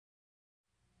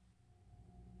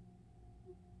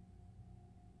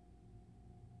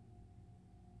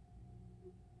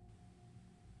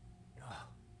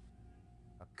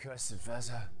Cursed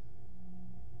Vezza.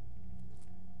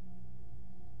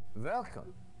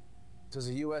 Welcome to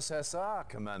the USSR,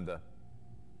 Commander.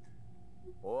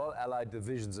 All Allied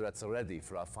divisions are at the ready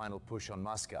for our final push on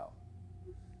Moscow.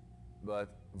 But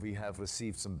we have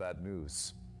received some bad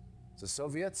news. The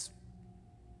Soviets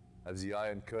have the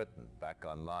Iron Curtain back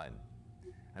online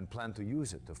and plan to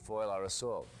use it to foil our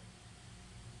assault.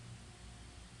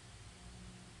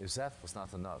 If that was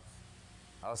not enough,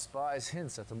 our spies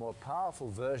hint that a more powerful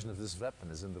version of this weapon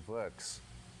is in the works.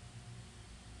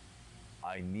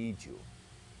 I need you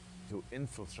to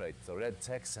infiltrate the Red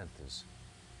Tech Centers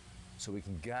so we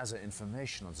can gather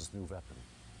information on this new weapon.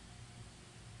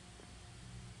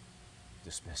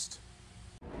 Dismissed.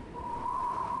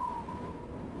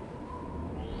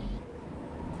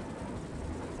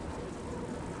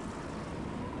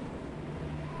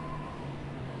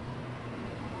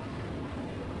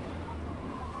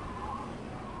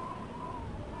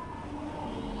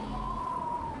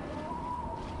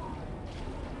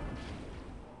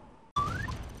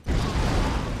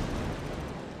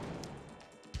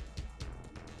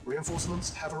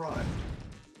 Reinforcements have arrived.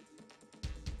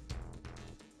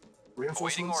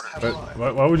 Reinforcements have But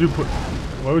arrived. why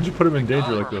would you put him in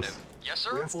danger like this? Yes,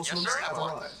 sir. Reinforcements yes, sir. have At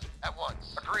once. arrived. At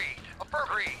once. Agreed.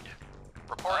 Agreed.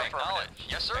 Reporting. Acknowledged.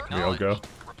 Yes, sir. Okay, I'll go.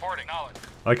 Reporting. Acknowledged.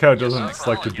 I like how it Yes, doesn't sir.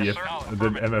 select the Yes, BF, sir. the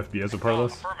MFB as a part of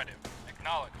this. Affirmative.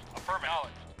 Acknowledged.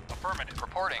 Affirmative. Affirmative.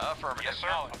 Reporting. Affirmative. Yes, sir.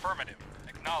 Affirmative.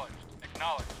 Acknowledged.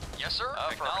 Acknowledged. Yes, sir.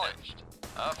 Acknowledged.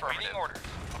 Affirmative. Waiting orders.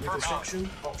 New Affirmative. construction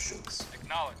options.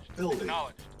 Acknowledged. Building.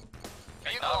 Acknowledged.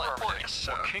 Acknowledged. Yes,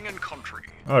 sir. For king and country.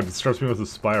 Oh, it starts me with a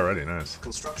spy already. Nice.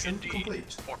 Construction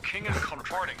complete. For king and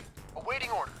country. Reporting.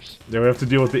 Awaiting orders. Yeah, we have to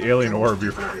deal with the alien orb.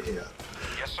 You're Deploy here.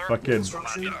 Yes, sir. fucking.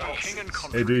 Construction For king options. and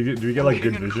country. Hey, do we get like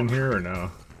good vision here or no?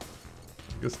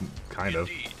 I guess kind of.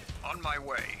 Indeed. On my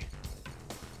way.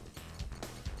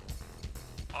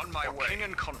 On my way. King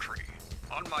and country.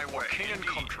 On my way. King and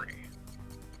country.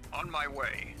 On my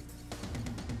way.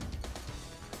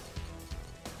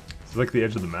 It's like the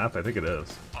edge of the map. I think it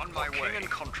is. On my way. King and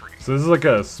country. So this is like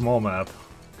a small map,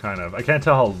 kind of. I can't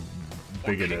tell how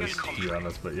big it king is, and to be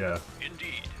honest, but yeah.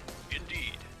 Indeed.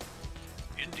 Indeed.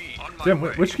 Indeed. On my Damn,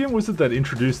 way. which game was it that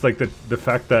introduced like the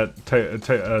fact that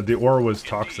the ore was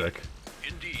toxic?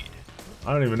 Indeed.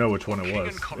 I don't even know which one it King was.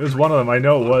 and It country. was one of them. I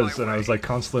know it On was, my and I was way. like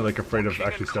constantly like afraid of King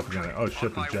actually and stepping on it. country. Oh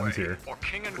shit, On my the gem's way. here. Or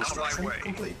king and on my Construction way.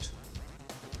 complete.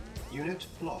 Unit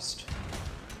lost.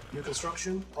 New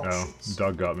construction Oh, options.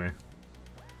 dog got me.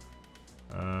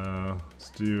 Let's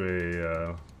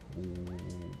do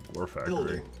a ore factory.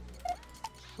 Building.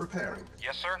 Repairing.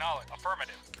 Yes, sir. Acknowledged.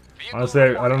 Affirmative. Vehicle Honestly,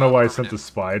 I don't know why I sent the affirmative.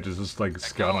 spy to just like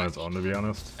scout on its own. To be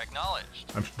honest,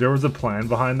 Acknowledged. there was a plan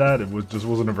behind that. It was just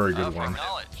wasn't a very good one.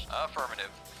 Acknowledged. Affirmative.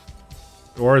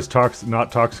 Or is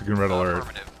not toxic in red alert.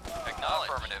 Affirmative.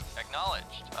 Acknowledged. Affirmative.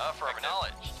 Acknowledged.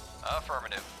 Affirmative.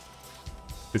 Affirmative.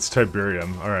 It's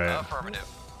Tiberium. All right. Affirmative.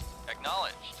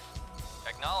 Acknowledged.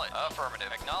 Acknowledged. Affirmative.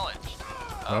 Acknowledged.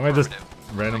 Why am I just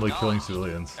Affirmative. randomly killing Acknowledged.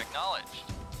 civilians? Acknowledged.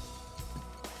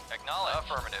 Acknowledged.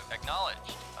 Affirmative.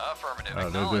 Acknowledged. Affirmative. Oh,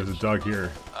 there's a Acknowledged. dog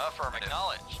here. Affirmative.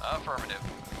 Acknowledged. Affirmative.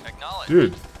 Acknowledged.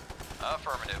 Dude,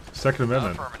 Affirmative. Second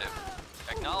Amendment. Affirmative.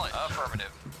 Acknowledged.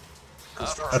 Affirmative.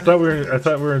 Construction I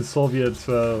thought we were in Soviet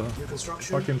New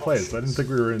construction fucking place. I didn't options. think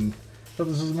we were in. I thought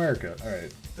this was America. All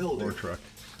right. Building. Ore truck.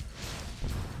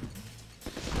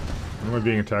 What am I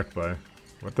being attacked by?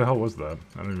 What the hell was that?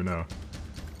 I don't even know.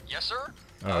 Yes, sir.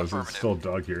 Oh, there's still a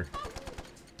dog here.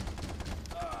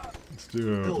 Let's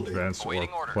do an Building. advanced ore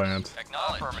Awaiting orders. plant.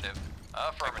 Acknowledged. Affirmative.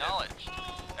 Affirmative.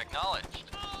 Acknowledged.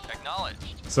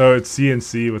 Acknowledged. So it's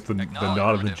CNC with the nod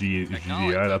of the Acknowledged.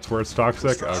 GDI. That's where it's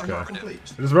toxic. Construction Okay.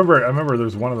 complete. I remember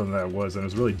there's one of them that was, and it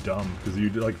was really dumb because you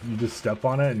just step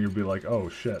on it and you'd be like, oh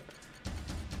shit.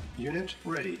 Unit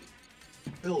ready.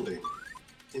 Building.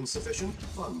 Insufficient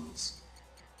funds.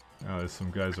 Oh, there's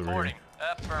some guys over Reporting. here.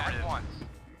 Affirmative. At once.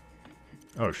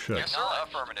 Oh shit. Yes, sir.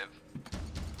 Affirmative.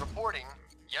 Reporting.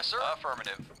 Yes, sir.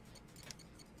 Affirmative.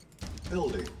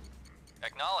 Building.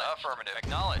 Acknowledge. Affirmative.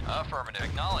 Acknowledge. Affirmative.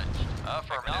 Acknowledge.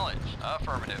 Affirmative.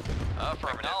 Affirmative.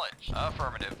 Affirmative.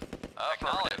 Affirmative.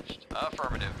 Acknowledged.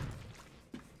 Affirmative.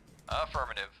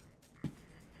 Affirmative. I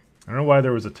don't know why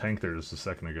there was a tank there just a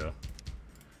second ago.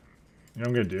 You know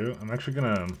what I'm gonna do? I'm actually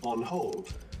gonna On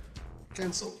hold.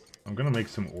 Cancel. make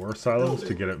some ore silos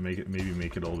to Building. get it maybe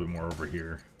make it a little bit more over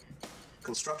here.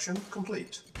 Construction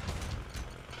complete.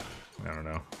 I don't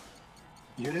know.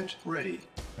 Unit ready.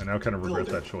 I now kind of regret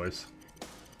Building. that choice.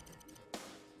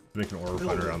 Make an ore Building.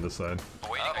 finder on this side.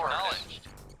 Awaiting acknowledged.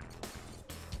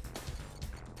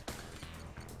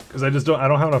 Because I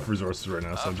don't have enough resources right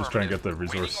now, so I'm just trying to get the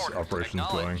Affirmative. resource Waiting orders. operations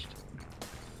going. Acknowledged.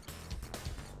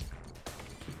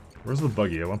 Where's the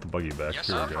buggy? I want the buggy back. Yes,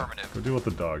 Here we go. affirmative. Go deal with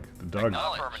the dog. The dog.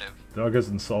 Affirmative. The dog has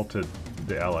insulted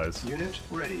the allies. Unit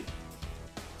ready.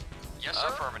 Yes, sir.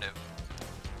 Affirmative.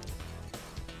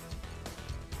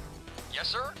 Yes,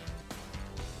 sir.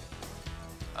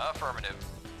 Affirmative.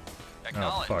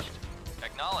 Acknowledged. fuck.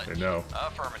 Acknowledged. I know.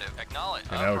 Affirmative. Acknowledged.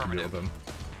 And now we can deal with Affirmative. them.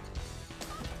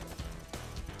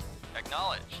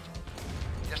 Acknowledged.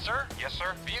 Yes, sir. Yes,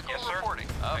 sir. Vehicle Yes, sir. reporting.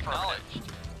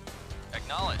 Acknowledged.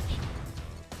 Acknowledged.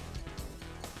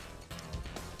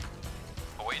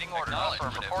 Awaiting orders.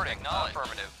 Affirmative. Reporting.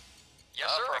 Affirmative. Yes,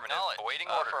 sir. Acknowledged. Awaiting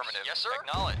orders. Affirmative. Yes, sir.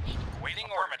 Acknowledged. Waiting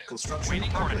orders. Construction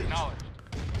Waiting order. complete. Acknowledged.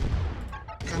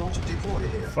 Cannot deploy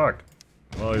here. Fuck.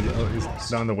 Well,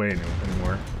 he's not in the way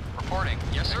anymore. Reporting.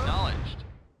 Yes, sir. Acknowledged.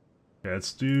 Yeah,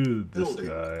 let's do this Building.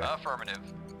 guy. Affirmative.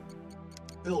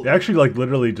 Building. They actually like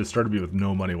literally just started me with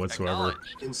no money whatsoever.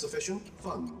 Acknowledged. Insufficient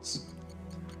funds.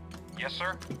 Yes,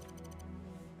 sir.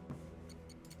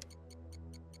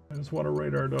 I just want a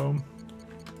radar dome.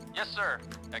 Yes, sir.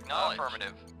 Acknowledged.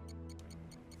 Affirmative.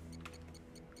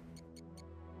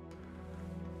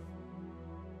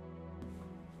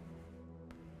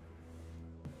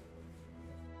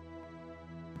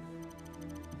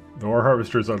 The ore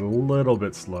harvesters are a little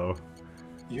bit slow.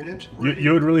 Unit You ready.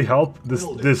 would really help this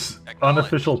Building.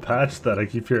 unofficial patch that I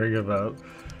keep hearing about.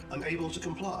 Unable to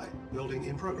comply. Building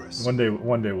in progress. One day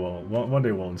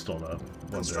we'll install that. One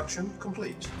day. Construction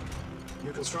complete.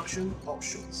 New construction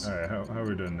options. All right, how are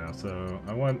we doing now? So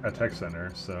I want a tech center,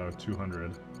 so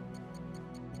 200.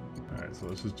 All right, so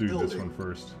let's just do this Building. one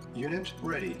first. Unit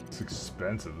ready. It's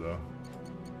expensive though.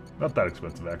 Not that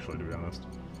expensive actually, to be honest.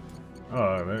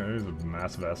 Oh, there's a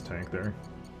massive ass tank there.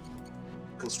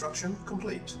 Construction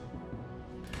complete.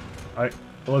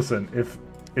 Listen,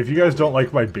 if you guys don't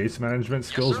like my base management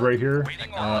skills sir. right here,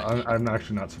 Waiting orders. I'm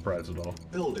actually not surprised at all.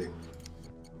 Building.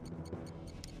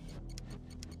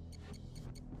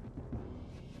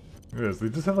 Look at this, they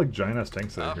just have like giant ass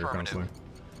tanks out here Affirmative. constantly.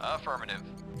 Affirmative.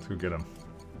 Let's go get them.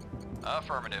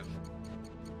 Affirmative.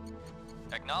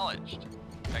 Acknowledged.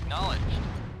 Acknowledged.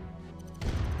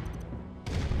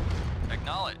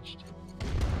 Acknowledged.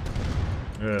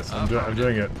 Yes, I'm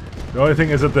doing it. The only thing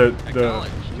is that the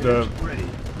Unit ready.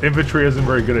 infantry isn't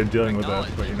very good at dealing with that,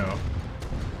 but you know.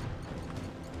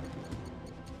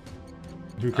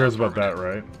 Who cares about that,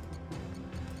 right?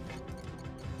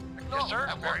 Yes, sir.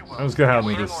 Very well. I'm just gonna have them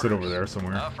Waiting just sit over orders. there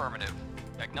somewhere. Affirmative.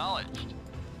 Acknowledged.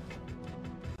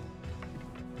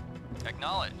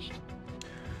 Acknowledged.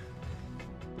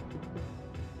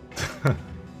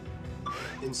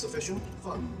 Insufficient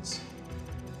funds.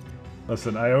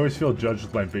 Listen, I always feel judged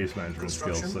with my base management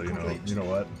skills, so Construction complete. you know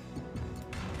what?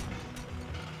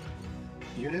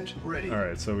 Unit ready. All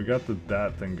right, so we got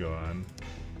that thing going.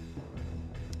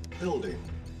 Building.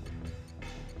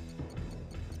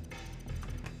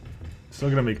 Still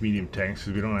gonna make medium tanks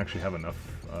because we don't actually have enough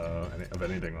of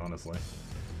anything, honestly.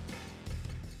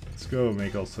 Let's go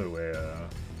make also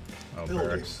a Building.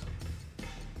 barracks.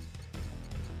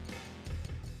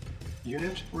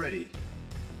 Unit ready.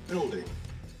 Building.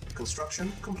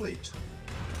 Construction complete.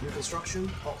 New construction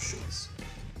options.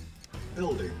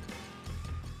 Building.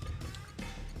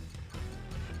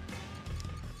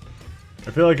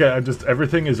 I feel like I just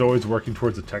everything is always working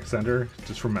towards a tech center,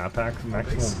 just for map pack Base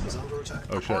maximum. is under attack.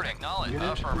 Oh shit! Reporting. Acknowledged.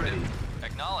 Unit Affirmative. ready.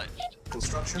 Acknowledged.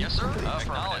 Construction Yes, sir. complete.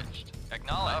 Acknowledged.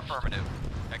 Acknowledged. Affirmative.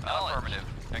 Acknowledged. Affirmative.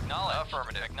 Acknowledged.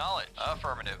 Affirmative. Acknowledged.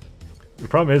 Affirmative. The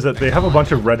problem is that they have a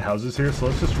bunch of red houses here, so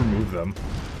let's just remove them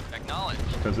Acknowledged.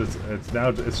 because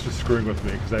it's just screwing with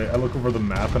me. Because I look over the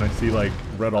map and I see like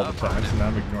red all the time, so now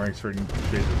I'm ignoring certain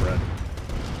shades of red.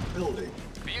 Building.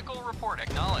 Vehicle report.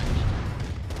 Acknowledged.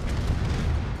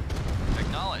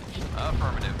 Acknowledged.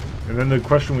 Affirmative. And then the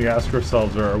question we ask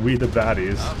ourselves are we the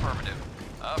baddies? Affirmative.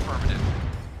 Affirmative.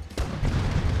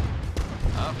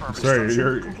 Affirmative. Sorry,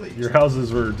 Construction complete. your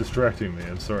houses were distracting me.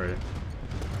 I'm sorry.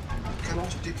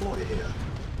 Cannot deploy here.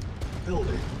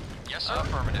 Building. Yes, sir.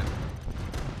 Affirmative.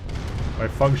 My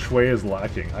feng shui is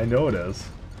lacking. I know it is.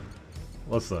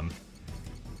 Listen,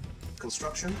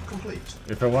 Construction complete.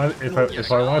 if I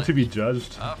want to be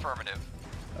judged, Affirmative.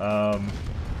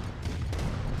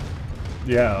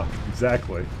 yeah,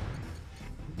 exactly.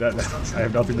 That I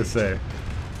have nothing to say.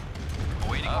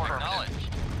 Awaiting order. Acknowledged.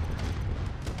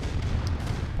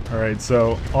 All right,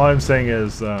 so all I'm saying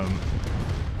is,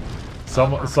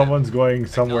 someone's going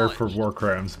somewhere for war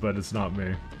crimes, but it's not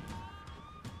me.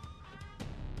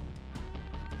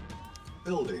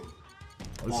 Building.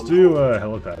 Let's On do hold. a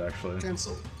helipad actually,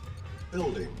 Cancel.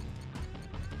 Building.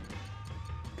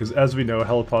 because as we know,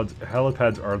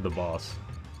 helipads are the boss.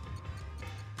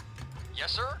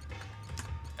 Yes, sir.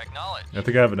 Acknowledged. I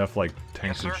think I have enough like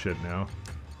tanks Yes, and sir. shit now.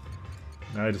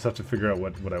 Now I just have to figure out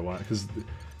what I want, because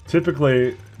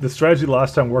typically the strategy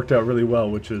last time worked out really well,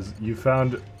 which is you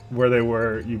found where they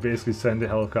were, you basically send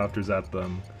helicopters at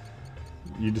them,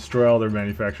 you destroy all their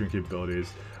manufacturing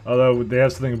capabilities. Although they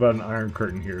have something about an iron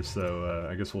curtain here, so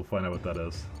I guess we'll find out what that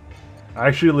is. I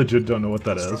actually legit don't know what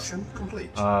that is.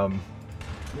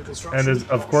 And there's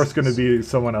of course going to be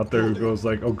someone out there who goes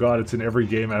like, oh god, it's in every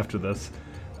game after this.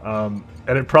 And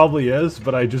it probably is,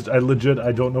 but I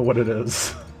don't know what it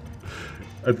is.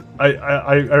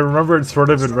 I remember it sort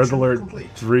of in Red Alert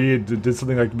 3, it did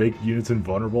something like make units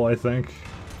invulnerable, I think,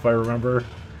 if I remember.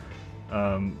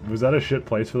 Was that a shit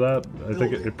place for that? I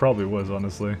think it probably was,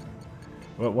 honestly.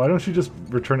 Well, why don't you just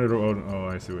return it? Oh,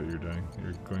 I see what you're doing.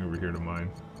 You're going over here to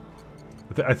mine.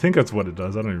 I think that's what it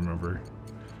does, I don't even remember.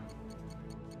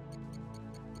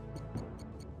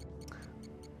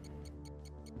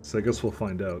 So I guess we'll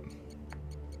find out.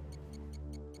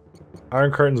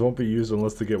 Iron curtains won't be used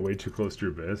unless they get way too close to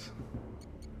your base.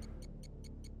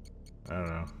 I don't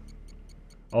know.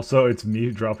 Also, it's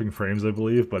me dropping frames, I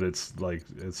believe, but it's like,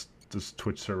 it's just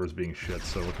Twitch servers being shit,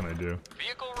 so what can I do?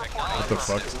 What the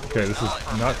fuck? Okay, this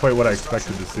is not quite what I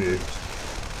expected to see.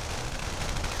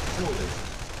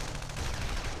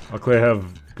 Luckily I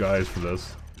have guys for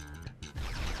this.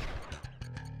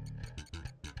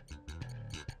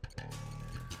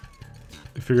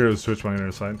 I figured it was Twitch my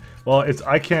internet site. Well,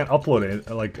 I can't upload it.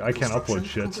 Like, I can't upload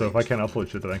shit, so if I can't upload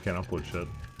shit, then I can't upload shit.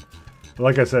 But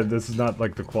like I said, this is not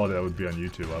like the quality that would be on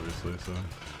YouTube, obviously, so...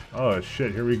 Oh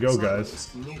shit, here we go,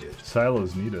 guys.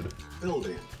 Silos needed.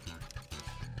 Building.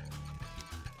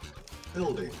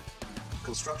 Building.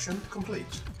 Construction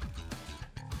complete.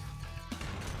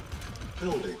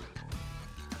 Building.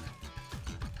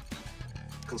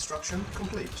 Construction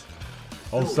complete.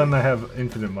 All of a sudden I have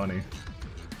infinite money.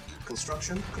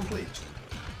 Construction complete.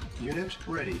 Unit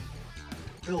ready.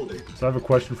 Building. So I have a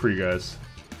question for you guys.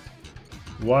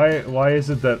 Why is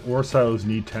it that ore silos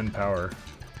need 10 power?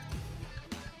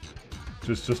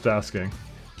 Just asking.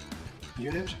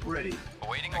 Unit ready.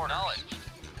 Awaiting orders.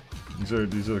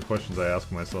 These are the questions I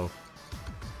ask myself.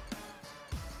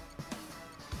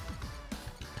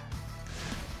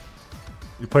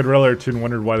 You played Red Alert 2 and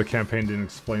wondered why the campaign didn't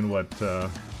explain what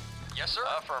Yes, sir.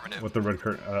 Affirmative. what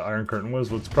the Iron Curtain was.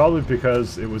 Well, it's probably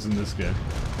because it was in this game.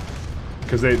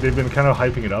 Because they've been kind of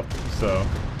hyping it up, so...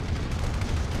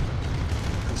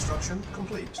 Construction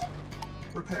complete.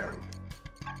 Repairing.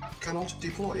 Cannot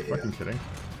deploy here. Fucking kidding.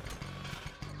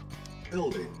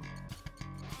 Building.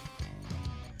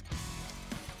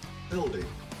 Building.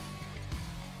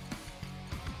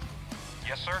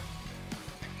 Yes, sir.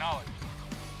 Acknowledged.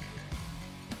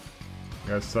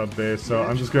 Got sub base, so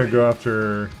I'm just gonna go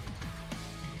after...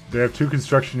 They have 2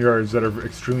 construction yards that are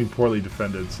extremely poorly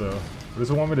defended, so... What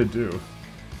does it want me to do?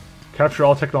 Capture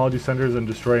all technology centers and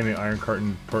destroy any Iron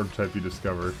Curtain prototype you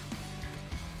discover.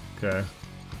 Okay.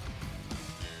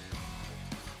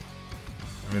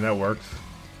 I mean, that works.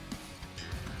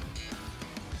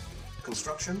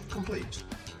 Construction complete.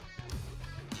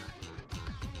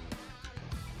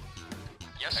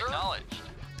 Yes, sir. Acknowledged.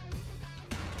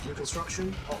 New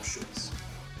construction options.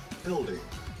 Building.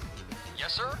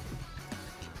 Yes, sir.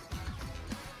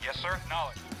 Yes, sir.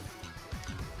 Acknowledged.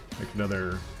 Make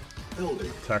another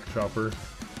Building. attack chopper.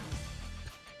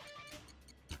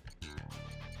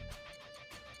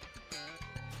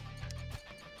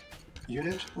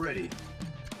 Unit ready.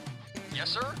 Yes,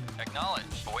 sir. Acknowledged.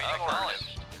 Awaiting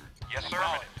orders. Yes, sir.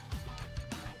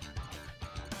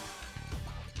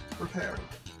 Repairing.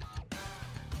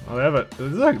 Oh, they have it.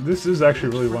 This is actually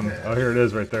really one. Oh, here it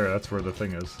is right there. That's where the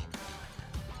thing is.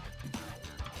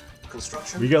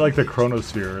 Construction. We get like the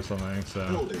chronosphere or something, so.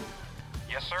 Building.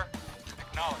 Yes, sir.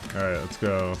 Acknowledged. Alright, let's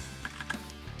go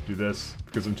do this,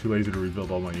 because I'm too lazy to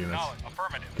rebuild all my units. Acknowledged.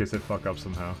 Affirmative. In case they fuck up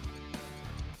somehow.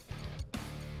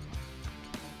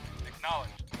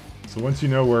 Acknowledged. So once you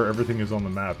know where everything is on the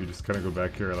map, you just kind of go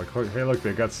back here, like, oh, hey look,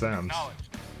 they got Sam's. Acknowledged.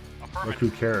 Look, Affirmative.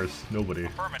 who cares? Nobody.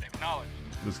 Affirmative. Acknowledged.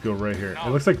 Let's go right here. It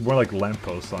looks like more like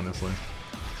lampposts, honestly.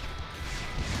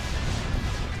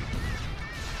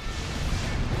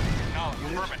 Acknowledged.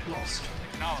 Unit Affirmative. lost.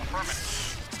 Acknowledged.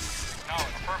 Affirmative.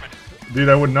 Acknowledged. Affirmative. Dude,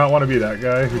 I would not want to be that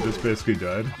guy who just basically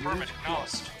died. Unit Affirmative.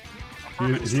 lost.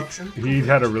 He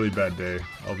had a really bad day,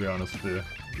 I'll be honest with you.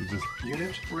 He just...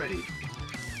 Unit ready.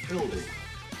 Building.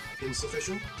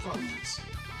 Insufficient funds.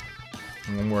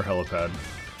 One more helipad.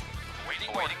 Awaiting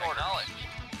orders.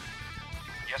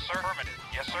 Yes, sir. Affirmative.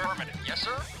 Yes, sir. Affirmative. Yes,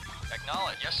 sir.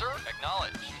 Acknowledged. Yes, sir.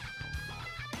 Acknowledged.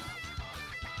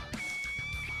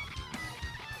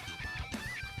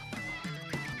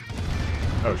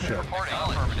 Oh shit. Reporting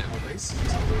affirmative. Base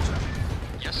is under attack.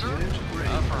 Yes, sir. Unit ready.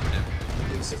 Affirmative.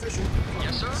 Insufficient funds.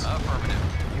 Yes, sir. Affirmative.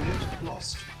 Unit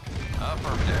lost.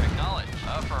 Affirmative. Acknowledged.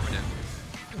 Affirmative.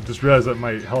 Just realized that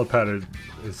my helipad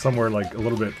is somewhere like a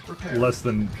little bit less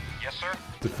than Yes, sir.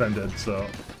 defended, so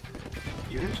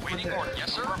Unit Waiting prepared. order.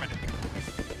 Yes, sir. Affirmative.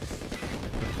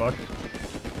 the fuck?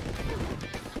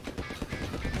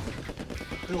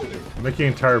 Building. I'm making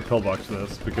an entire pillbox for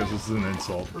this because this is an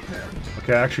insult. Repaired.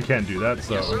 Okay, I actually can't do that,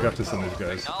 so Yes, sir. we have to send these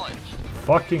guys. Acknowledged.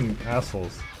 Fucking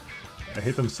assholes. I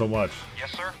hate them so much.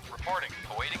 Yes, sir. Reporting.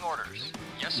 Awaiting orders.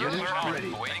 Yes, sir. Unit Affirmative.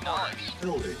 ready. Awaiting orders.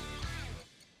 Building.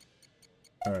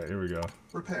 Alright, here we go.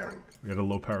 Repairing. We had a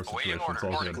low power Awaiting situation, it's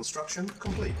all order. good. Construction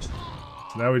complete.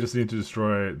 So now we just need to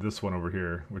destroy this one over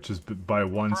here, which is by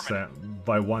one SAM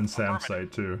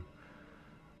site too.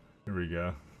 Here we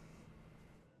go.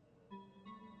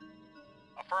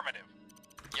 Affirmative.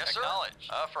 Yes, sir. Acknowledged.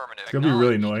 Affirmative. It's gonna be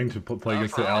really annoying to play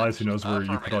against the Affirmative. allies who knows where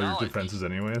you put all your Affirmative. defenses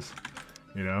anyways.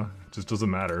 You know? It just doesn't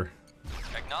matter.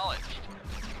 Acknowledged.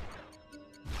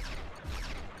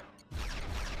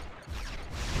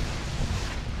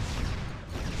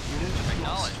 Unit lost.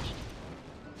 Acknowledged.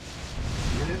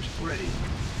 Unit ready.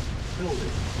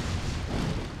 Building.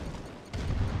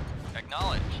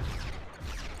 Acknowledged.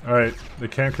 Alright, they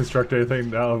can't construct anything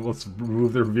now. Let's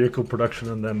remove their vehicle production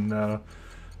and then,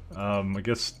 I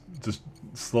guess just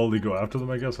slowly go after them,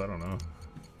 I guess? I don't know.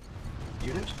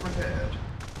 Unit prepared.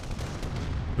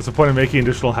 What's the point of making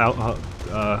additional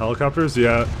helicopters?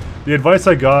 Yeah, the advice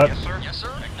I got Yes, sir. Yes,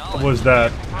 sir. Acknowledged. was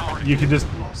that you could just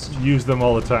use them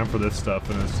all the time for this stuff,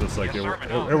 and it's just like Yes,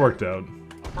 sir, it worked out.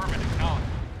 Affirmative. Acknowledged.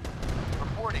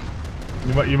 Reporting.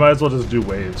 You might as well just do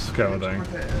waves, kind of thing.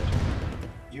 Prepared.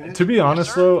 Unit To be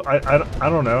honest, sir. though, I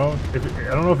don't know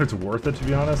if it's worth it, to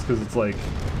be honest, because it's like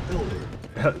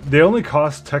building. they only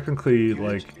cost technically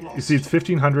like you see it's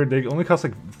 1,500. They only cost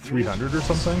like 300 or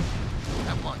something.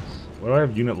 At once. Why do I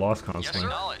have unit loss Yes, sir. constantly?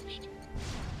 Acknowledged.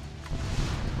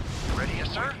 Ready, yes,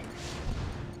 sir.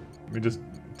 Let me just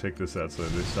take this out so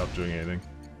they stop doing anything.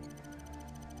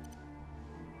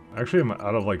 Actually, I'm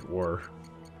out of like ore.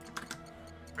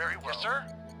 Very well. Yes, sir.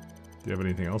 Do you have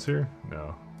anything else here?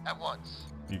 No. At once.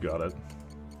 You got it.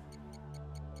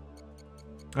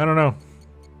 I don't know.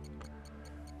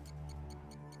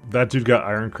 That dude got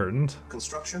iron curtained.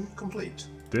 Construction complete.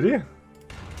 Did he?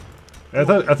 I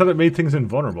thought it made things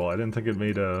invulnerable. I didn't think it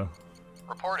made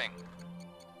Reporting.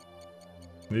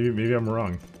 maybe I'm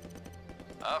wrong.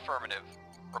 Affirmative.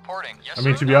 Reporting. Yes, I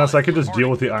mean, sir. to be honest, I could just Reporting.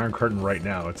 deal with the iron curtain right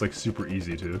now. It's like super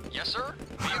easy to. Yes, sir.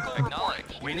 Vehicle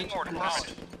acknowledged. Waiting order.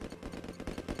 lost.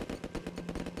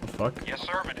 The fuck? Yes,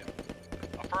 sir. Affirmative.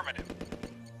 Affirmative.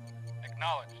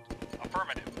 Acknowledged.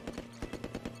 Affirmative.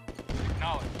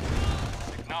 Acknowledged.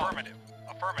 Affirmative.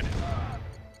 Affirmative.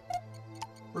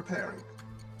 Repairing.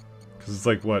 Because it's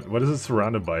like what? What is it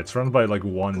surrounded by? It's surrounded by like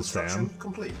one Construction SAM.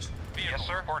 complete. Yes,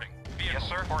 sir. Reporting. Yes,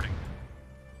 sir. Reporting.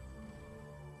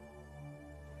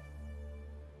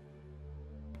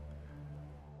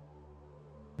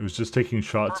 It was just taking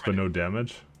shots but no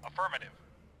damage. Affirmative.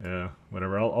 Yeah,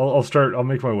 whatever. I'll start. I'll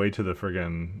make my way to the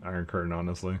friggin' iron curtain.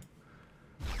 Honestly.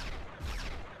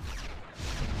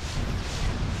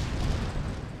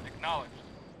 Acknowledged.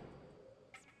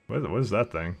 What is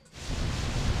that thing?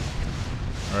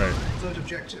 All right. Third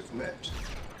objective met.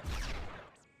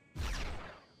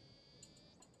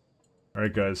 All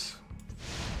right, guys.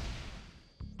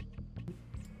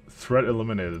 Threat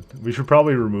eliminated. We should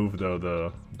probably remove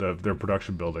though their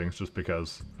production buildings just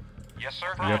because Yes, sir.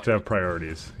 we have to have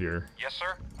priorities here. Yes,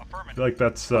 sir. I Affirmative. feel like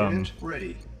that's Unit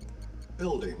ready.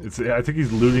 Building. it's. I think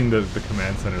he's looting the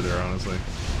command center there. Honestly.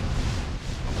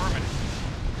 Affirmative.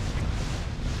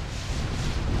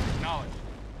 Acknowledged.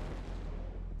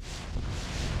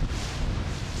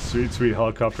 Sweet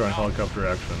helicopter on helicopter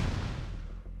action.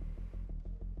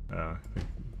 I think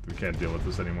we can't deal with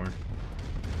this anymore.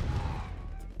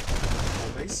 All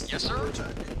base Yes, is under sir.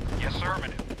 attack. Yes, sir.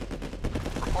 Affirmative.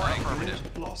 Reporting. Affirmative.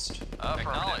 Unit lost.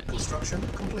 Affirmative. Construction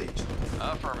complete.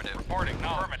 Affirmative. Reporting.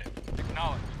 Affirmative.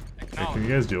 Acknowledged. Hey, can Acknowledged. you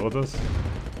guys deal with this?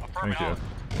 Thank you.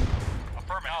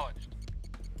 Affirmative.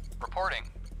 Reporting.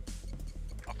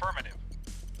 Affirmative.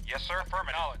 Yes, sir.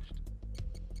 Affirmative.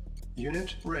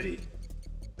 Unit ready.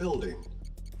 Building.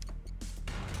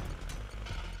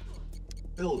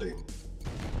 Building.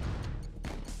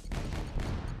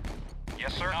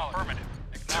 Yes, sir. Affirmative.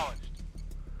 Acknowledged.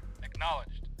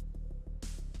 Acknowledged.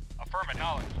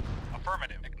 Affirmative.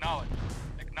 Affirmative. Acknowledged.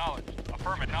 Acknowledged.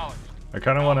 Affirmative. I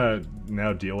kind of want to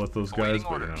now deal with those guys, Awaiting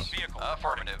but you know. orders. Vehicle.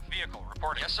 Affirmative. Vehicle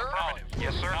reporting. Yes, sir. Affirmative.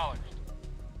 Yes, sir. Acknowledged.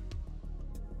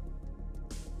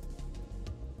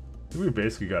 I think we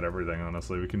basically got everything.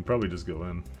 Honestly, we can probably just go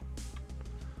in.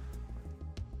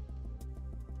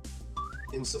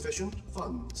 Insufficient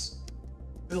funds.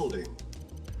 Building.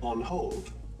 On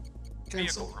hold.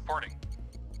 Cancel. Vehicle reporting.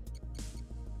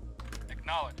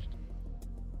 Acknowledged.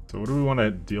 So what do we want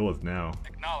to deal with now?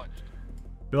 Acknowledged.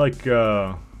 I feel like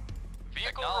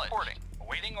Vehicle reporting.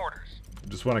 Awaiting orders.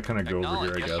 just want to kind of go over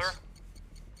here, I Yes, guess. sir.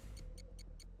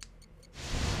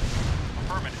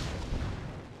 Affirmative.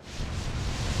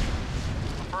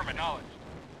 Affirmative. Acknowledged.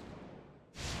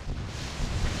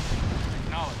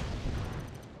 Acknowledged.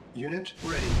 Unit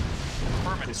ready.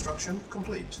 Affirmative. Construction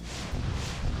complete.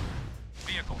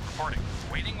 Vehicle reporting.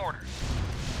 Waiting orders.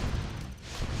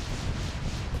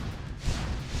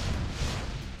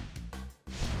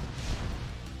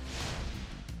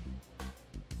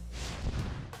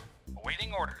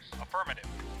 Awaiting orders. Affirmative.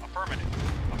 Affirmative.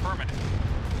 Affirmative.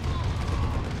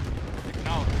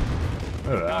 Acknowledged.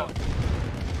 Look at that.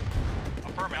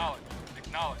 Affirmative.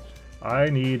 Acknowledged. I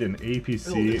need an APC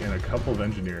Building. and a couple of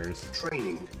engineers.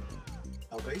 Training.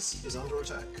 Our base is under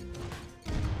attack.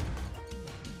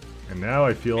 And now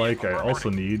I feel like I also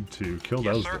need to kill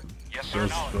Yes, those sir. Yes, sir.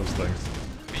 those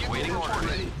things. Waiting orders.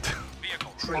 Ready.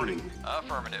 Vehicle Training. reporting.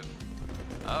 Affirmative.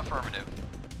 Affirmative.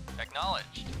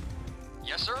 Acknowledged.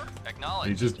 Yes, sir. They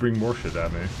Acknowledged. just bring more shit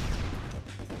at me.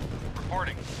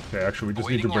 Reporting. Okay, actually we just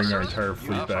need to Awaiting bring our orders. entire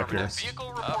fleet back here. Affirmative. Vehicle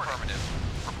reporting.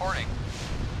 Affirmative. Reporting.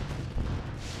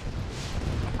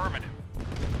 Affirmative.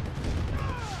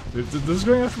 This is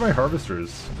going after my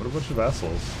harvesters. What a bunch of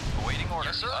assholes. Awaiting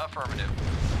orders. Yes, sir. Affirmative.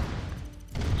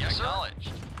 Yes, sir.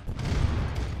 Acknowledged.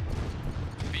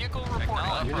 Vehicle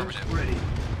reporting. Unit Affirmative. ready.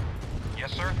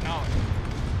 Yes, sir. Acknowledged.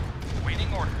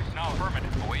 Awaiting orders. Now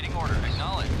affirmative. Awaiting orders.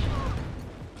 Acknowledged.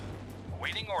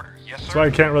 Awaiting orders. Yes, sir. That's why I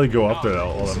can't really go up there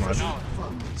all that much. Insufficient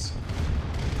funds.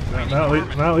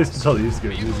 Not at least until these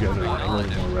guys are a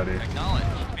little more ready. Acknowledged.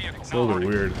 Vehicle It's a little bit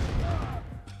weird.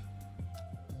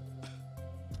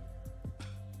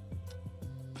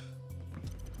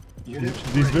 Unit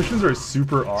These ready. missions are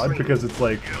super odd because it's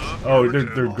like, oh,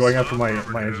 they're going after my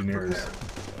engineers.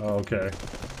 Oh, okay.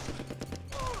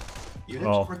 Unit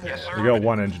Well, prepared. we got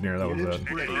one engineer, that was Unit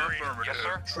it. ready. Yes,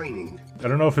 sir. Training. I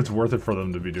don't know if it's worth it for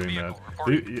them to be doing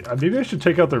that. Maybe I should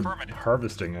take out their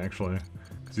harvesting, actually.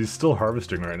 Because he's still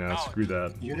harvesting right now, screw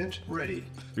that. Unit ready.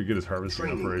 Screw good his harvesting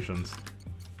Training. operations.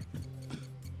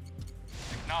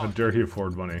 How Acknowledged. dare he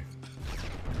afford money?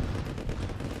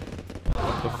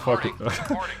 What the fuck?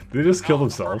 Reporting. Did they just kill Now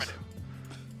themselves? affirmative.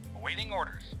 Awaiting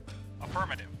orders.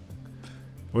 Affirmative.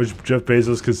 Wish Jeff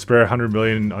Bezos could spare 100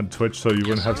 million on Twitch so you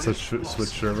wouldn't have such Switch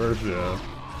servers. Yeah,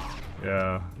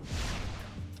 yeah.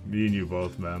 Me and you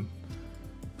both, man.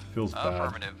 Feels bad.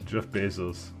 Affirmative. Jeff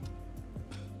Bezos.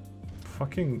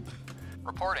 Fucking.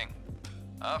 Reporting.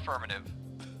 Affirmative.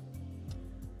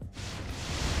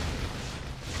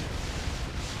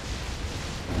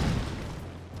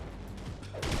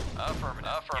 Affirmative.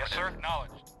 Affirmative. Yes, sir.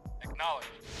 Acknowledged. Acknowledged.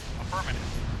 Affirmative.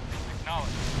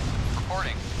 Acknowledged.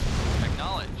 Reporting.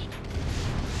 Acknowledged.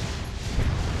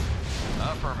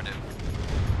 Affirmative.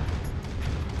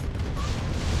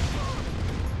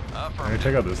 Can I Affirmative.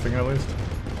 take out this thing at least?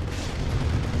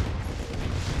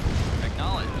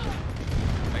 Acknowledged.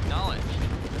 Acknowledged.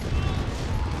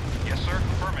 Yes, sir.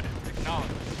 Affirmative.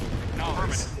 Acknowledged. Acknowledged.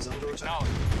 Base is under attack.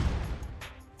 Acknowledged.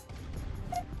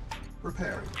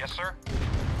 Preparing. Yes, sir.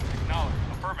 Acknowledged.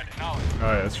 Affirmative. Acknowledged.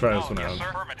 Alright, let's try this one Yes, out. sir.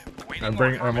 Affirmative. Waiting I'm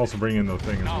order. also bringing the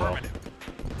thing as well. Affirmative.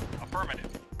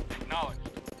 Affirmative. Acknowledged.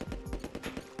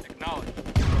 Acknowledged.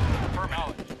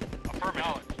 Affirmative.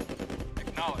 Affirmative.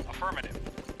 Acknowledged. Affirmative.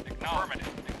 Acknowledged.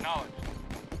 Acknowledged.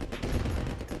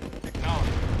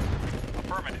 Acknowledged.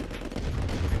 Affirmative.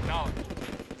 Acknowledged.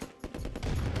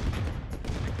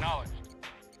 Acknowledged.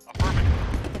 Affirmative.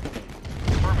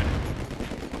 Affirmative.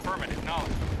 Affirmative.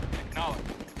 Acknowledged. Acknowledged.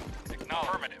 Acknowledged.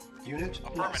 Affirmative. Unit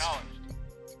Affirmative. lost.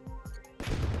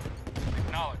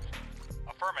 Acknowledged.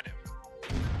 Affirmative.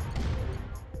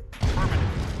 Affirmative.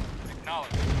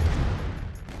 Acknowledged.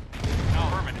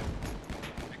 Affirmative.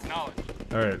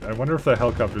 Acknowledged. Alright, I wonder if the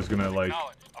helicopter's gonna, like,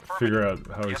 Acknowledged. Affirmative. figure out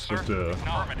how he's Yes, sir. supposed to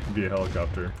Affirmative. be a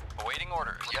helicopter. Awaiting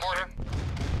orders. Yes, sir.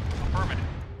 Affirmative.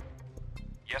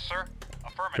 Yes, sir.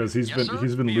 Affirmative. Because he's Yes, been sir.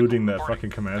 he's been Vehicle looting that reporting. fucking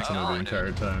command center the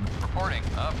entire time. Reporting.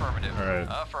 Affirmative. Alright.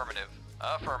 Affirmative.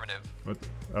 Affirmative. What?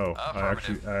 Oh,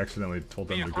 Affirmative. I accidentally told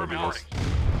them to Vehicle go do this.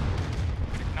 reporting.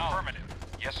 Affirmative.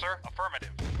 Yes, sir. Affirmative.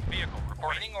 Vehicle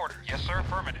reporting orders. Yes, sir.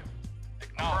 Affirmative.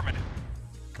 Affirmative.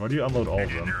 Why do you unload all of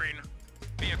them? Engineering.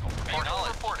 Vehicle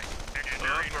reporting.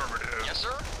 Engineering. Affirmative. Yes,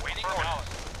 sir. Waiting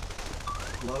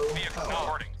orders. Low Vehicle power.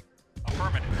 reporting.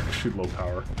 Affirmative. Shoot low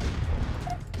power.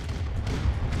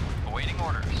 Awaiting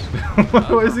orders.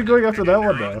 Why is he going after that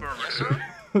one now? Yes, sir.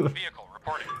 Vehicle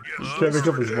reporting. He can't make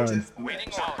up his mind. Waiting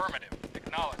order. Affirmative.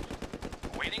 Acknowledged.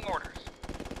 Awaiting orders.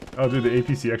 Oh, dude, the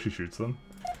APC actually shoots them.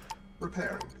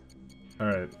 Repairing. All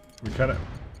right, we kind of.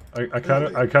 I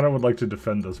kind of would like to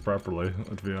defend this properly.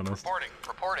 Let's be honest. Reporting.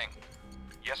 Reporting.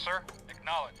 Yes, sir.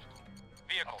 Acknowledged.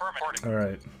 Vehicle affirmative. All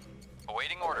right.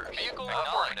 Awaiting orders. Vehicle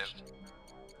acknowledged.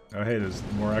 Oh, hey, there's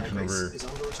more action Base over. is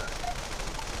under attack.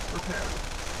 Repairing.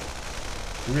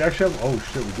 Do we actually have? Oh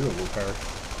shit, we do have willpower.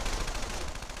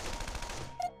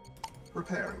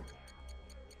 Repairing.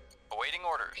 Awaiting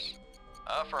orders.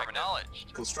 Affirmative.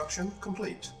 Acknowledged. Construction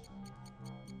complete.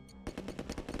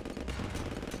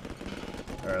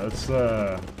 All right, let's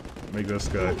make this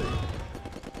guy. Building.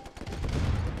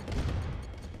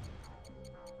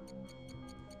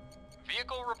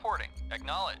 Vehicle reporting.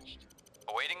 Acknowledged.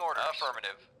 Awaiting orders.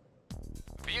 Affirmative.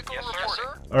 Vehicle Yes, sir.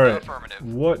 reporting. All right. Affirmative.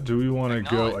 What do we want to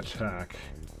go Acknowledged. attack?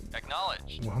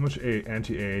 Acknowledged. Well, how much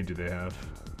anti-AA do they have?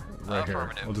 Right here.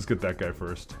 Affirmative. We'll just get that guy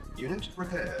first. Unit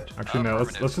repaired. Actually, no.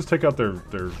 Affirmative. Let's just take out their.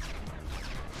 What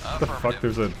the fuck? Affirmative.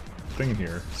 There's a thing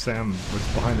here. Sam was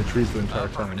behind the trees the entire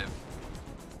time. Affirmative.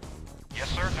 Yes,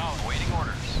 sir. No. Awaiting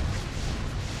orders.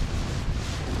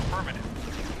 Affirmative.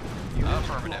 Unit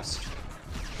Affirmative. lost.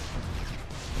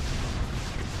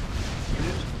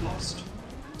 Unit lost.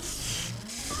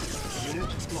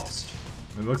 Unit lost.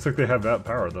 It looks like they have that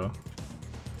power though.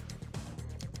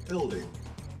 Building.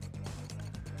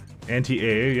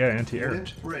 Anti-AA, yeah, anti-air.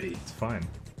 Unit ready. It's fine.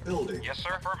 Building. Yes,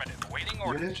 sir. Affirmative. Awaiting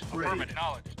orders. Unit ready. Affirmative.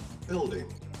 Acknowledged.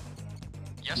 Building.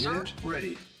 Yes, sir. Unit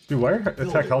ready. Dude, why are attack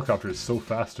Building. helicopters so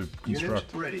fast to Unit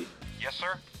construct? ready. Yes,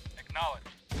 sir. Acknowledged.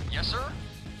 Yes, sir.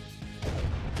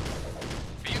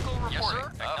 Vehicle reporting. Yes,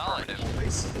 sir. Acknowledged.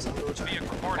 Base is under attack. Vehicle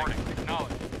reporting.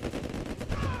 Acknowledged.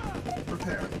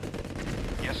 Repairing.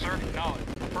 Yes, sir. Acknowledged.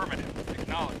 Affirmative.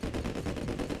 Acknowledged.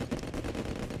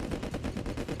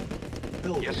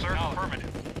 Building. Yes, sir.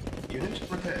 Affirmative. Unit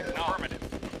repaired. Affirmative.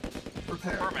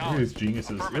 Repair. Look at Affirmative. these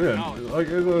geniuses. Look Affirmative. at them. Like,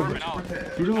 Repaired.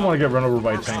 who doesn't want to get run over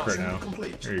by a tank right Construction now?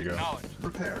 complete. There you go. Acknowledged.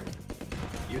 Repairing.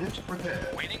 Unit repaired.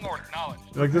 Waiting order.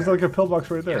 Acknowledged. Like, there's like a pillbox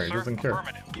right there. Yes, He sir. doesn't care.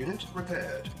 Affirmative. Unit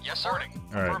repaired. Yes, sir. Reporting.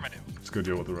 All right, Affirmative. let's go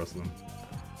deal with the rest of them.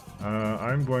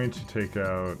 I'm going to take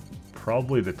out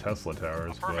probably the Tesla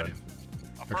towers, but Affirmative.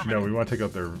 actually no, we want to take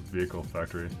out their vehicle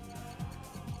factory.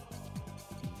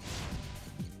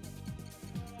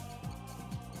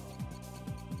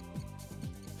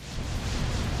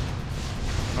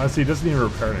 Honestly, he doesn't even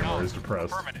repair anymore. He's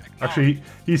depressed. Affirmative. Actually,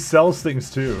 he sells things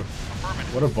too.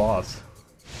 Affirmative. What a boss.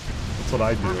 That's what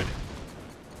I do. Affirmative.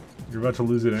 You're about to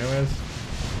lose it anyways?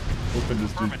 Open,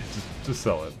 Affirmative. just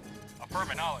sell it.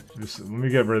 Affirmative. Knowledge. Just, let me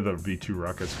get rid of the V2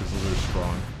 rockets because those are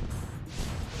strong.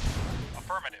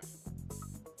 Affirmative.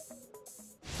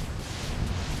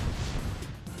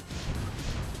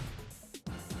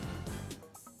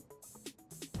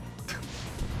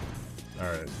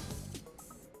 Alright.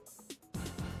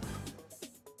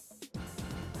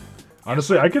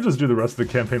 Honestly, I could just do the rest of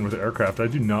the campaign with aircraft. I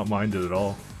do not mind it at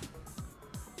all.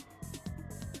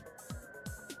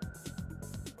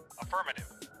 Affirmative.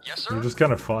 Yes, They're sir. just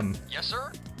kind of fun. Yes,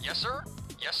 sir. Yes, sir.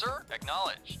 Yes, sir.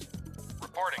 Acknowledged.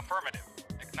 Reporting. Affirmative.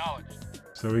 Acknowledged.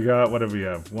 So we got, what do we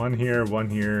have? One here, one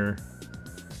here.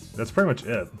 That's pretty much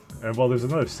it. And well, there's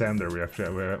another Sam there we have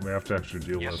to actually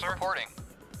deal Yes, with. sir. Reporting.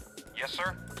 Yes,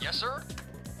 sir. Yes, sir.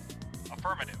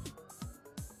 Affirmative.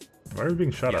 Why are we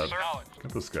being shot Yes, at? sir. Acknowledged.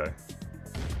 Get this guy.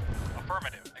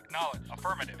 Affirmative. Acknowledged.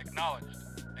 Affirmative. Acknowledged.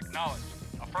 Acknowledged.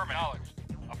 Affirmative.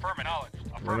 Affirmative.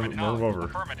 Affirmative. Run him over.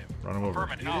 Affirmative. Run him over.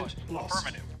 Affirmative. Unit Knowledge. lost.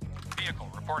 Affirmative. Vehicle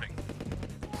reporting.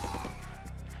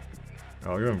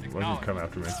 Oh, let him come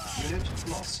after me. Unit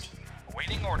lost.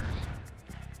 Awaiting orders.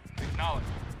 Acknowledged.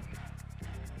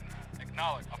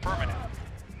 Acknowledged. Affirmative.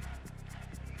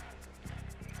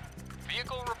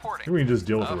 Vehicle I reporting. think we can just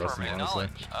deal with the rest of them, honestly.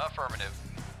 Acknowledged. Affirmative.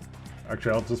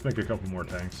 Actually, I'll just make a couple more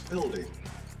tanks. Building.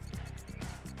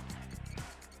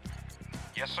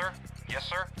 Yes, sir. Yes,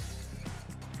 sir.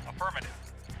 Affirmative.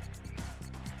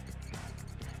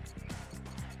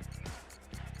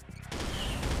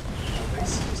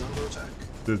 Base is under attack.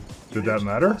 Did Unit that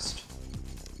matter? lost.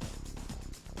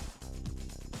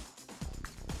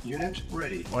 Unit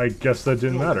ready. I guess that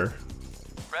didn't matter.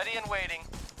 Ready and waiting.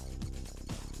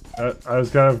 I was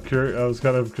kind of curious. I was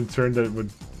kind of concerned that it would.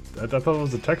 I thought it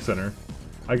was a tech center.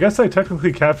 I guess I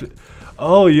technically captured.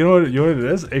 Oh, you know what it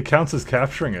is? It counts as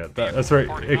capturing it. That's right,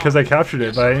 because I captured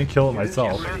it, but I didn't kill it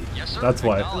myself. Yes, sir. Yes, sir. That's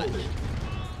why. Acknowledged. Building.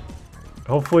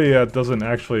 Hopefully, it doesn't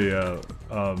actually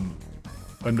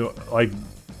like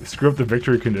screw up the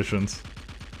victory conditions.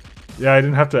 Yeah, I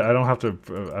didn't have to. I don't have to.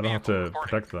 I don't have to Reporting.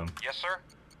 protect them. Yes, sir.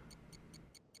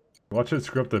 Watch it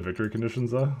screw up the victory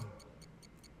conditions, though.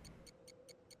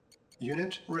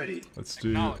 Unit ready. Let's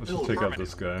just take out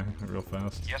this guy real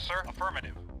fast. Yes, sir.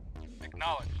 Affirmative.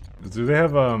 Acknowledged. Do they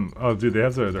have oh dude, they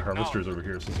have their harvesters over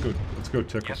here, so let's go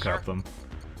tickle Yes, cap sir. them.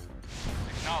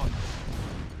 Acknowledged.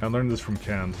 I learned this from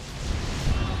Canned.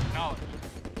 Acknowledged.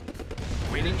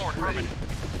 Waiting order. Ready.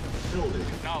 Affirmative. Building.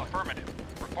 Acknowledged. Affirmative.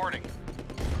 Reporting.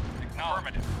 Acknowledged.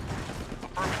 Affirmative.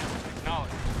 Affirmative.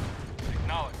 Acknowledged.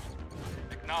 Acknowledged.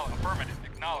 Acknowledged. Affirmative.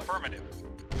 Acknowledged. Affirmative.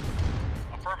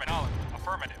 Affirmative.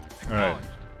 Affirmative. All right. Acknowledged.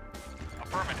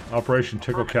 Affirmative. Operation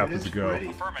Tickle Cap Unit is a go. ready.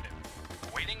 Affirmative.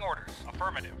 Waiting orders.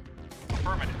 Affirmative.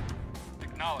 Affirmative.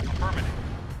 Acknowledge. Affirmative.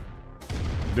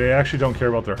 They actually don't care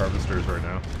about their harvesters right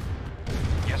now.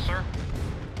 Yes, sir.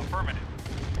 Affirmative.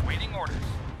 Waiting orders.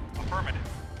 Affirmative.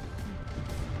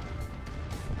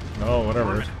 Oh,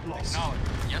 whatever. Affirmative. Lost. Acknowledge.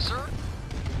 Yes, sir.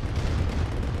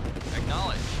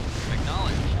 Acknowledge.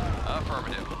 Acknowledge.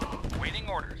 Affirmative. Waiting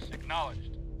orders.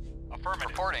 Acknowledged. Affirmative.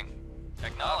 Reporting.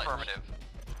 Acknowledge. Affirmative.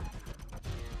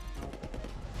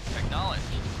 Acknowledge.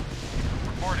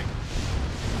 Reporting.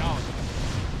 Acknowledged.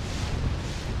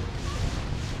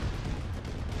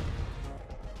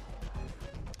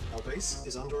 Our base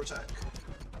is under attack.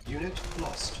 Unit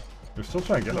lost. They're still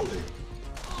trying to get Building.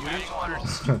 them. Unit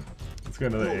lost. Let's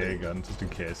get another Building. AA gun just in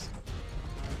case.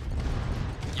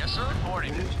 Yes, sir.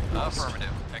 Reporting. Unit lost. Affirmative.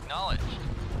 Acknowledged.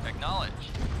 Acknowledged.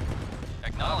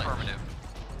 Acknowledged. Affirmative.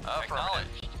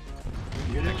 Acknowledged.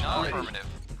 Unit ready. Affirmative.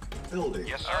 Building.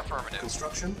 Yes, sir. Affirmative.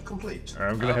 Construction complete.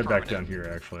 Alright, I'm gonna head back down Affirmative.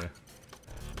 here actually.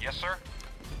 Yes, sir.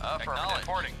 Affirmative.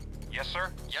 Reporting. Yes, sir.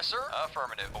 Yes, sir.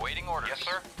 Affirmative. Awaiting orders. Yes,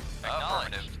 sir.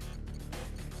 Affirmative.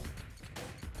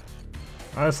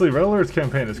 Honestly, Red Alert's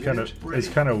campaign is kind Unit of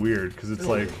ready. weird because it's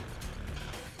Building. like,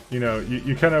 you know,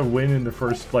 you kind of win in the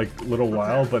first like little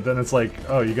while, but then it's like,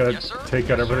 oh, you gotta Yes, sir. take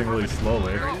out everything really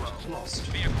slowly. Unit lost.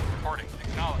 Vehicle reporting.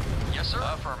 Acknowledged. Yes, sir.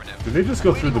 Affirmative. Did they just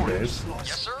go through the Unit base? lost.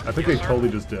 Yes, sir. I think Yes, they sir. totally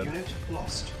just did. Unit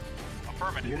lost.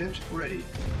 Affirmative. Unit ready.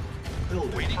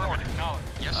 Building. Waiting order. Acknowledged.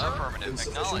 Yes, sir. Affirmative.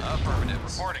 Insufficient Acknowledge.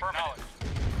 Affirmative. Reporting. Acknowledged.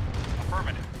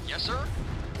 Affirmative. Yes, sir.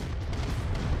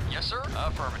 Yes, sir.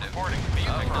 Affirmative. Reporting.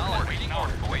 Vehicle Acknowledge. reporting. Waiting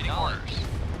orders. Acknowledged. Waiting orders.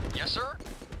 Yes, sir.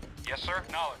 Yes, sir.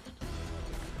 Acknowledged.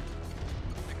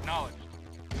 Acknowledged.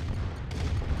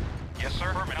 Yes, sir.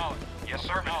 Acknowledged. Yes,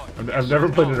 sir. Acknowledged. I've never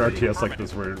played an RTS like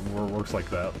this where it works like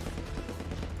that.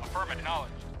 Affirmative.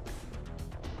 Acknowledged.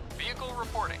 Vehicle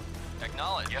reporting.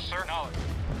 Acknowledge. Yes, sir. Acknowledged.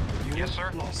 Unit Yes,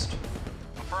 sir. lost.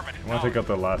 Affirmative. I want to take out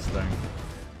the last thing.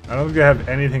 I don't think I have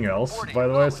anything else, by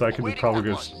the way, so I can just probably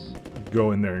just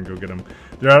go in there and go get them.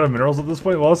 They're out of minerals at this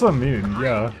point? Well, that's what I mean,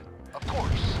 yeah. Of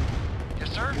course.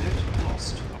 Yes, sir. Unit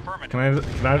lost. Affirmative.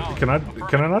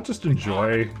 Can I not just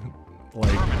enjoy,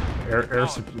 like,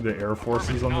 the air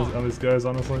forces on these guys,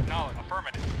 honestly? Acknowledge.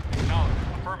 Affirmative. Acknowledge.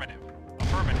 Affirmative.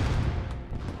 Affirmative.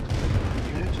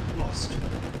 Unit lost.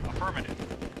 Affirmative.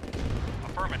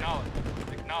 Affirmative.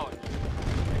 Acknowledge.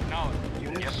 Acknowledge.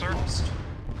 Unit Yes, sir. lost.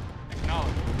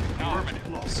 Acknowledge. Acknowledge.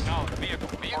 Unit lost. Acknowledge. Vehicle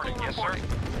Vehicle reporting. Yes, sir.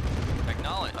 reporting.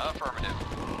 Acknowledge.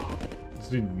 Affirmative.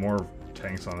 Just need more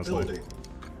tanks, honestly. Building.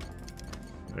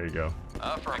 There you go.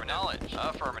 Affirmative. Acknowledge.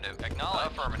 Affirmative. Acknowledge.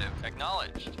 Affirmative.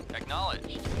 Acknowledged.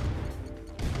 Acknowledged.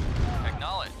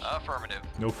 Acknowledge. Affirmative.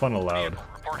 No fun allowed, Vehicle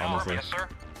reporting. honestly. Yes, sir.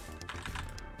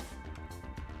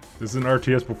 This is an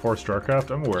RTS before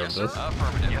StarCraft? I'm aware Yes, of sir. this.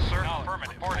 Affirmative. Yes, sir.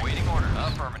 Affirmative. Reporting. Awaiting orders.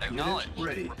 Affirmative. Unit Acknowledge.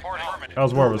 ready. Reporting. Affirmative. I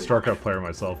was more of a StarCraft player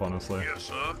myself, honestly. Yes,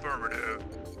 sir. Affirmative.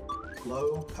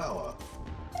 Low power.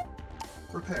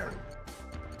 Repairing.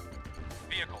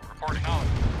 Vehicle reporting. Acknowledge.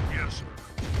 Yes, sir.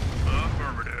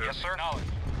 Affirmative. Yes, sir. Acknowledge.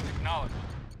 Acknowledge.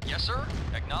 Yes, sir.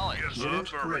 Acknowledge. Yes, sir. Unit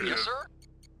Affirmative. ready. Yes, sir.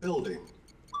 Building.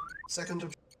 Second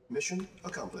of mission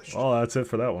accomplished. Well, that's it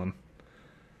for that one.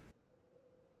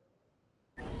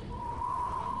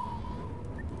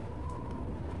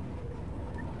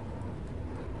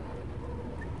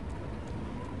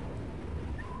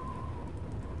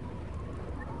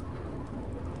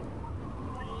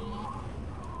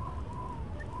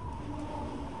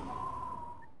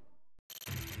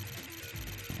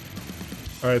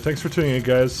 Alright, thanks for tuning in,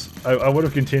 guys. I would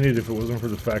have continued if it wasn't for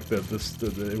the fact that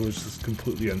it was just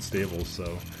completely unstable,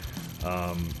 so,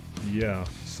 yeah,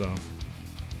 so...